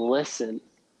ability to listen.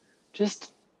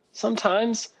 Just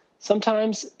sometimes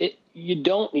you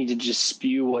don't need to just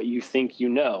spew what you think you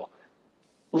know.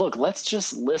 Look, let's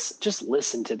just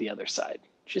listen to the other side.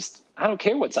 I don't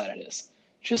care what side it is.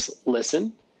 Just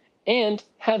listen and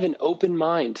have an open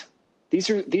mind. These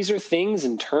are things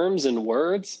and terms and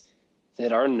words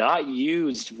that are not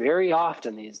used very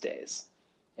often these days.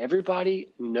 Everybody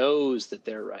knows that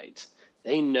they're right.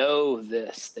 They know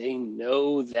this. They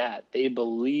know that. They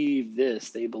believe this.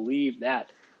 They believe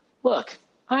that. Look,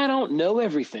 I don't know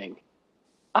everything.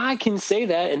 I can say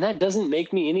that, and that doesn't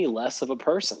make me any less of a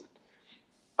person.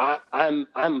 I'm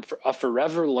a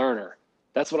forever learner.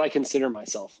 That's what I consider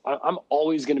myself. I'm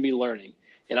always going to be learning,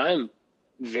 and I'm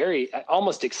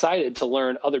almost excited to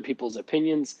learn other people's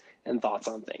opinions and thoughts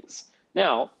on things.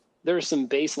 Now, there are some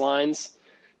baselines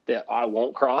that I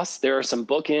won't cross. There are some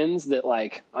bookends that,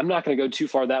 like, I'm not going to go too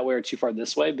far that way or too far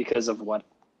this way because of what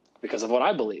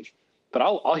I believe. But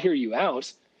I'll hear you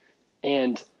out,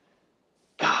 and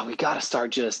God, we got to start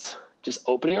just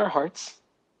opening our hearts,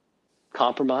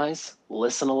 compromise,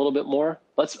 listen a little bit more.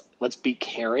 Let's be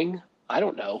caring. I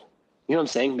don't know. You know what I'm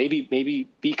saying? Maybe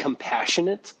be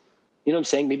compassionate. You know what I'm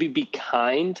saying? Maybe be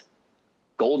kind.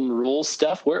 Golden rule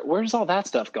stuff. Where's all that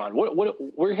stuff gone?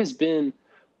 Where has been?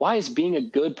 Why is being a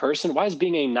good person? Why is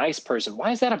being a nice person?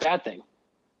 Why is that a bad thing?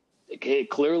 It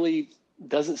clearly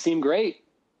doesn't seem great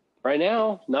right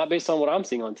now, not based on what I'm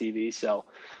seeing on TV. So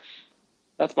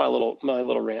that's my little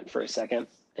rant for a second.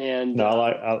 And no,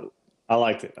 I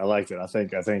liked it. I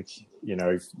think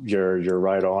you're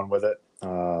right on with it.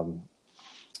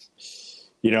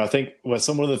 I think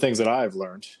some of the things that I've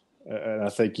learned, and I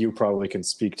think you probably can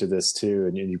speak to this too,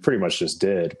 and you pretty much just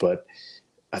did, but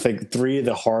I think 3 of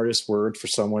the hardest words for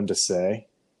someone to say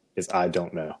is "I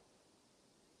don't know,"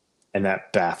 and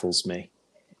that baffles me.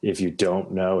 If you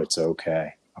don't know, it's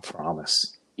okay. I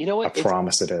promise. You know what? I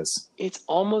promise it is. It's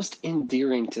almost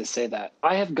endearing to say that.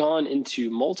 I have gone into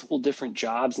multiple different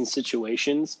jobs and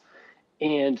situations,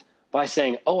 and by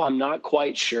saying, "Oh, I'm not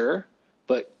quite sure,"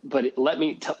 but let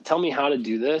me tell me how to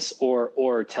do this,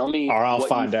 or tell me, or I'll what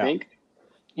find you out. think.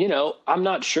 I'm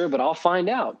not sure, but I'll find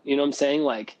out. You know what I'm saying?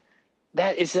 Like,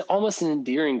 that is almost an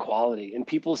endearing quality, and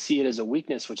people see it as a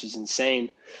weakness, which is insane.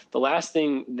 The last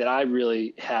thing that I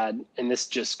really had, and this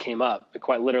just came up, it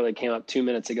quite literally came up 2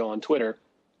 minutes ago on Twitter.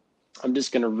 I'm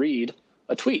just going to read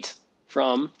a tweet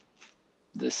from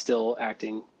the still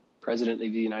acting president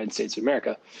of the United States of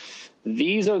America.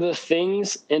 These are the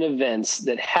things and events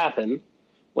that happen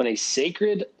when a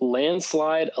sacred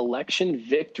landslide election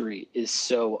victory is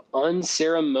so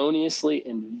unceremoniously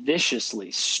and viciously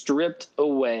stripped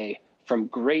away from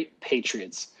great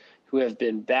patriots who have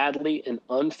been badly and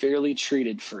unfairly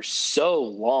treated for so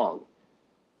long.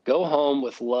 Go home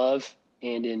with love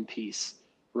and in peace.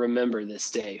 Remember this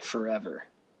day forever.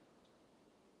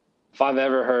 If I've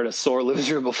ever heard a sore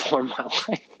loser before in my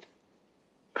life.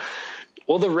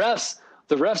 Well, the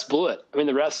refs blew it. I mean,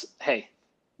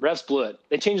 refs blew it.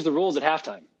 They changed the rules at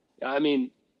halftime. I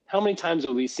mean, how many times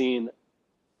have we seen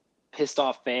pissed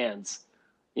off fans?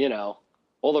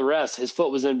 Well, the refs, his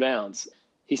foot was in bounds.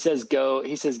 He says go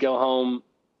home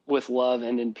with love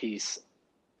and in peace.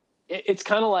 It's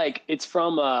kind of like it's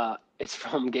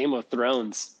from Game of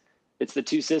Thrones. It's the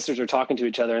 2 sisters are talking to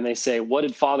each other, and they say, "What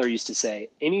did Father used to say?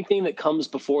 Anything that comes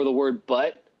before the word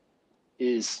but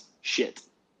is shit."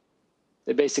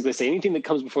 They basically say anything that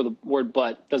comes before the word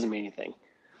but doesn't mean anything.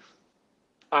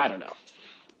 I don't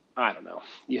know.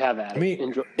 You have at it.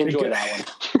 Enjoy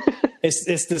that one.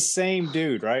 It's the same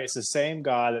dude, right? It's the same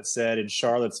guy that said in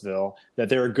Charlottesville that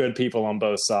there are good people on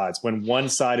both sides when one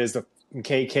side is the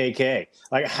KKK.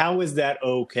 Like, how is that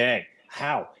okay?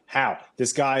 How?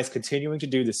 This guy is continuing to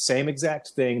do the same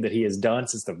exact thing that he has done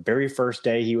since the very first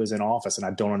day he was in office, and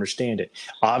I don't understand it.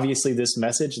 Obviously, this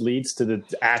message leads to the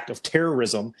act of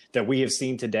terrorism that we have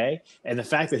seen today, and the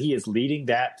fact that he is leading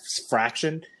that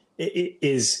fraction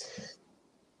is,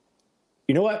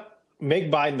 you know what?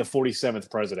 Make Biden the 47th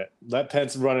president. Let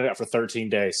Pence run it out for 13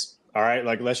 days. All right,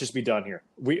 let's just be done here.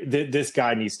 This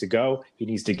guy needs to go. He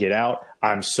needs to get out.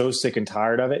 I'm so sick and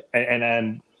tired of it,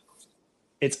 and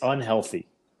it's unhealthy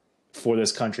for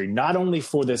this country. Not only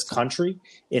for this country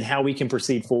in how we can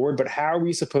proceed forward, but how are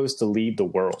we supposed to lead the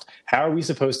world? How are we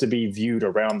supposed to be viewed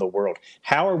around the world?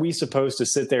 How are we supposed to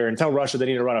sit there and tell Russia they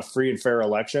need to run a free and fair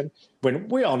election when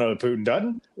we all know Putin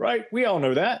doesn't, right? We all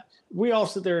know that. We all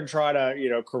sit there and try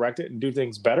to, correct it and do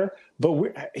things better.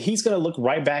 But he's going to look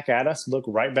right back at us, look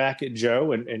right back at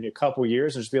Joe in a couple of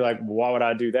years and just be like, why would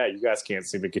I do that? You guys can't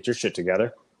seem to get your shit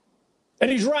together.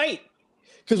 And he's right,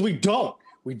 because we don't.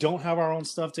 We don't have our own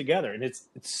stuff together. And it's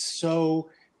so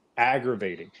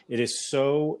aggravating. It is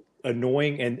so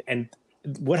annoying. And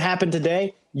what happened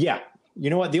today? Yeah. You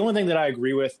know what? The only thing that I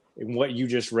agree with in what you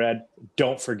just read,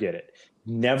 don't forget it.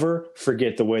 Never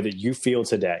forget the way that you feel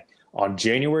today. On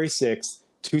January 6th,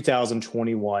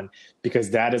 2021,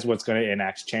 because that is what's going to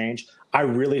enact change. I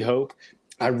really hope,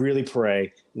 I really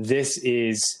pray this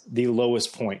is the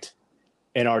lowest point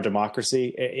in our democracy,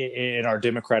 in our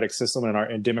democratic system, in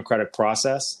our democratic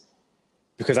process,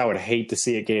 because I would hate to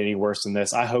see it get any worse than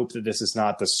this. I hope that this is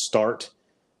not the start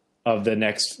of the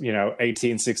next,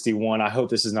 1861. I hope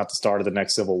this is not the start of the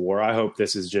next Civil War. I hope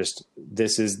this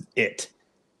is it.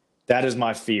 That is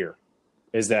my fear,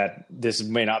 is that this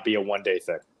may not be a one-day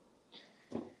thing.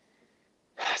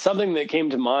 Something that came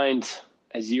to mind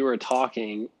as you were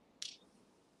talking,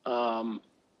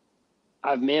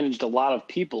 I've managed a lot of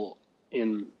people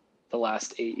in the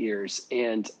last 8 years,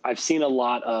 and I've seen a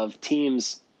lot of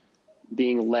teams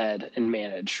being led and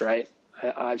managed, right?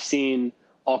 I've seen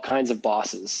all kinds of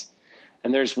bosses.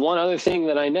 And there's one other thing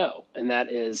that I know, and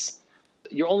that is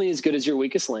you're only as good as your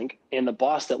weakest link. And the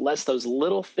boss that lets those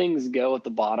little things go at the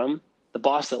bottom, the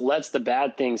boss that lets the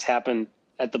bad things happen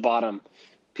at the bottom,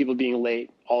 people being late,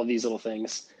 all of these little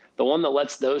things, the one that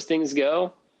lets those things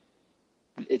go,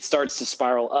 it starts to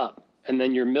spiral up. And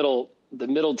then the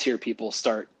middle tier people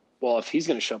start, well, if he's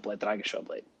going to show up late, then I can show up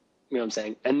late. You know what I'm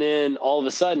saying? And then all of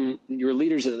a sudden your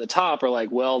leaders at the top are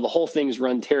like, well, the whole thing's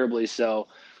run terribly, so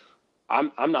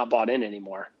I'm not bought in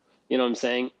anymore. You know what I'm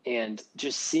saying? And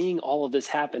just seeing all of this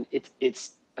happen,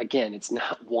 it's again, it's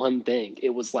not one thing. It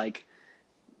was like,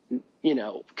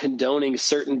 condoning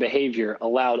certain behavior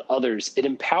it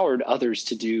empowered others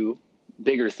to do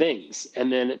bigger things.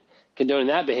 And then condoning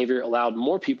that behavior allowed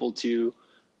more people to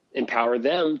empower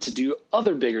them to do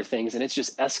other bigger things. And it's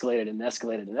just escalated and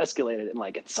escalated and escalated. And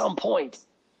like, at some point,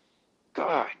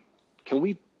 God, can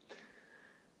we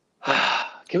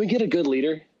get a good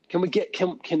leader? Can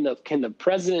the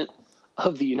president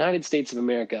of the United States of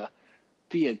America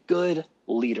be a good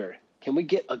leader? Can we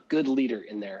get a good leader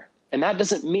in there? And that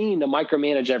doesn't mean to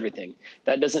micromanage everything.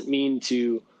 That doesn't mean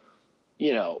to,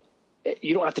 you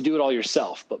don't have to do it all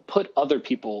yourself, but put other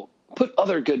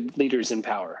good leaders in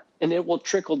power, and it will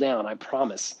trickle down, I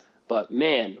promise. But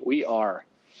man, we're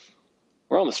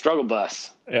on the struggle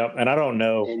bus. Yeah, and I don't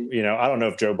know, I don't know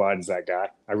if Joe Biden's that guy.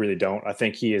 I really don't. I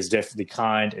think he is definitely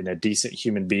kind and a decent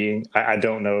human being. I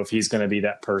don't know if he's going to be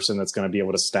that person that's going to be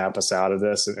able to snap us out of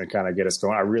this and kind of get us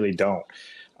going. I really don't.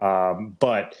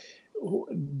 But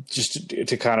just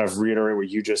to kind of reiterate what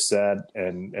you just said,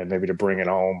 and maybe to bring it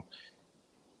home,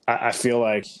 I feel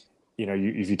like,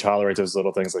 if you tolerate those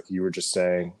little things, like you were just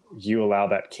saying, you allow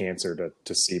that cancer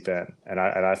to seep in. And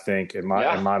I think in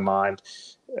my mind,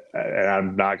 and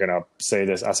I'm not going to say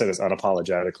this, I say this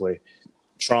unapologetically,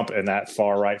 Trump and that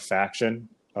far right faction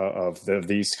of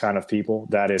these kind of people,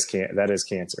 that is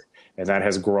cancer. And that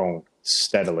has grown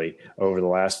steadily over the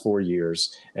last 4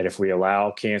 years. And if we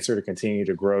allow cancer to continue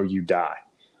to grow, you die.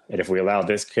 And if we allow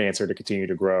this cancer to continue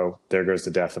to grow, there goes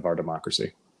the death of our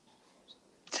democracy.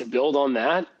 To build on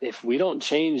that, if we don't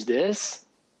change this,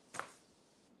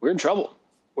 we're in trouble.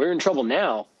 We're in trouble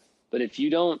now. But if you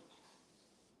don't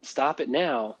stop it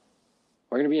now,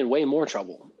 we're going to be in way more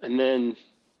trouble. And then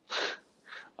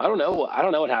I don't know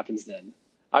what happens then.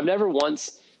 I've never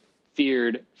once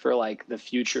feared for like the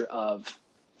future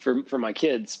for my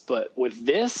kids, but with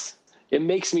this, it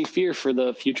makes me fear for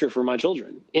the future for my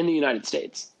children in the United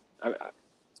States.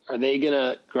 Are they going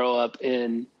to grow up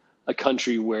in a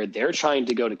country where they're trying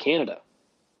to go to Canada?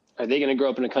 Are they going to grow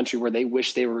up in a country where they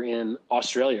wish they were in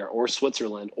Australia or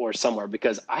Switzerland or somewhere?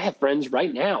 Because I have friends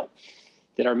right now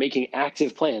that are making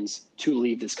active plans to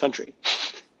leave this country.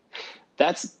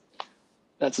 That's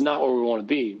not where we want to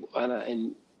be.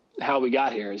 And how we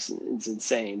got here is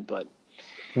insane. But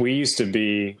we used to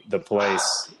be the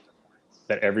place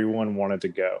that everyone wanted to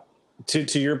go.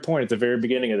 To your point at the very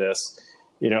beginning of this,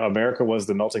 America was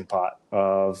the melting pot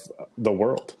of the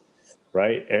world,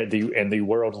 right? And the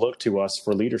world looked to us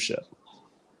for leadership.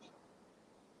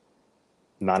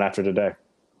 Not after today.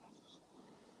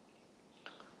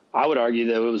 I would argue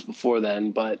that it was before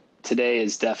then, but today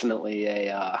is definitely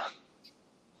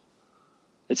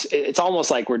it's almost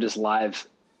like we're just live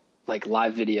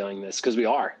videoing this, because we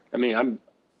are. I mean,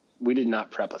 we did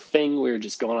not prep a thing. We were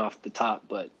just going off the top,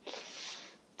 but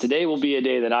today will be a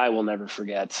day that I will never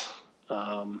forget.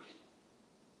 Not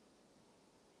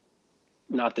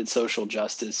that social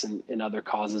justice and other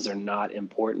causes are not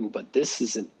important, but this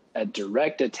is a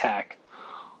direct attack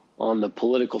on the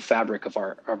political fabric of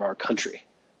our country.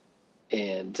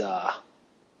 And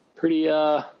pretty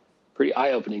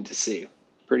eye-opening to see,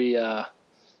 pretty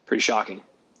shocking.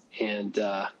 And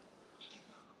the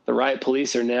riot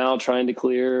police are now trying to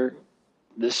clear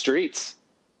the streets.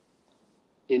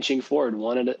 inching forward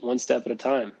one step at a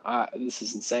time. This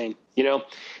is insane.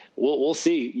 We'll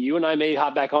see. You and I may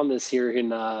hop back on this here in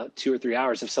 2 or 3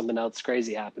 hours if something else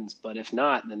crazy happens. But if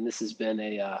not, then this has been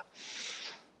a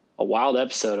wild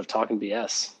episode of Talking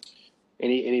BS.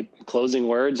 Any closing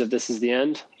words if this is the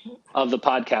end of the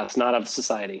podcast, not of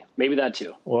society? Maybe that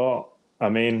too. Well, I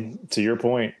mean, to your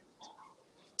point,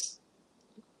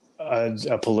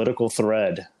 a political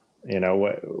thread,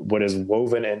 what is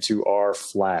woven into our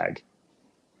flag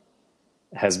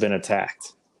has been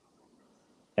attacked.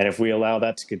 And if we allow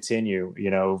that to continue,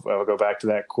 I'll go back to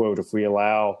that quote. If we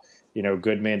allow,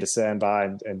 good men to stand by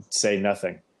and say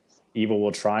nothing, evil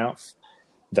will triumph,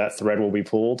 that thread will be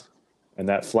pulled, and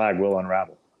that flag will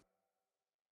unravel.